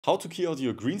How to key out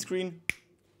your green screen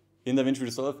in DaVinci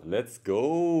Resolve. Let's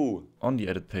go! On the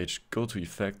edit page, go to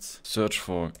Effects, search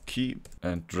for Key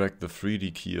and drag the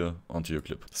 3D keyer onto your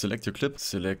clip. Select your clip,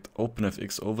 select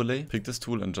OpenFX Overlay, pick this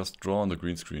tool and just draw on the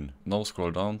green screen. Now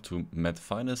scroll down to Matte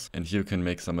Finesse and here you can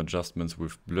make some adjustments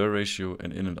with blur ratio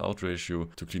and in and out ratio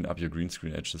to clean up your green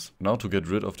screen edges. Now to get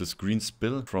rid of this green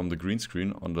spill from the green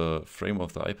screen on the frame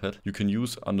of the iPad, you can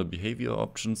use under behavior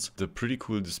options the pretty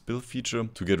cool spill feature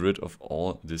to get rid of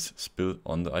all this spill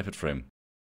on the iPad frame.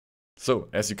 So,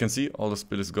 as you can see, all the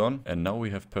spill is gone and now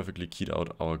we have perfectly keyed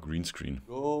out our green screen.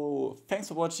 Go! Thanks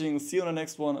for watching, see you on the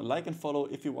next one, like and follow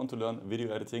if you want to learn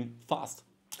video editing fast.